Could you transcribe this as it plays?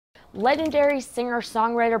Legendary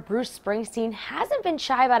singer-songwriter Bruce Springsteen hasn't been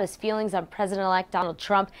shy about his feelings on President-elect Donald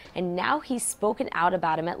Trump, and now he's spoken out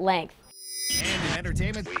about him at length. And in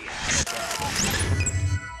entertainment,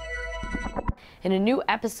 in a new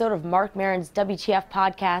episode of Marc Maron's WTF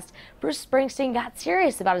podcast, Bruce Springsteen got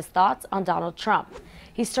serious about his thoughts on Donald Trump.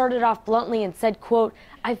 He started off bluntly and said, quote,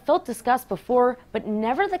 "I've felt disgust before, but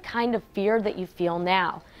never the kind of fear that you feel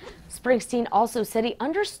now." Springsteen also said he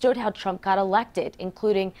understood how Trump got elected,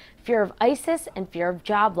 including fear of ISIS and fear of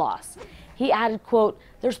job loss. He added, quote,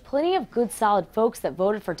 "There's plenty of good, solid folks that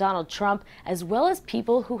voted for Donald Trump, as well as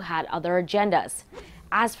people who had other agendas."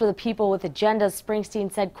 As for the people with agendas,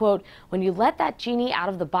 Springsteen said, quote, "When you let that genie out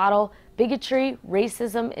of the bottle, bigotry,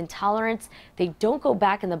 racism, intolerance, they don't go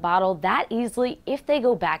back in the bottle that easily if they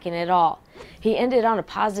go back in at all." He ended on a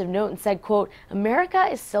positive note and said, quote, "America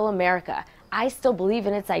is still America. I still believe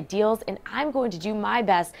in its ideals, and I'm going to do my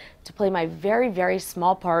best to play my very, very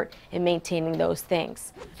small part in maintaining those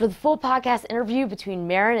things." For the full podcast interview between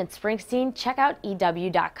Maron and Springsteen, check out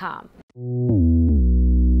EW.com.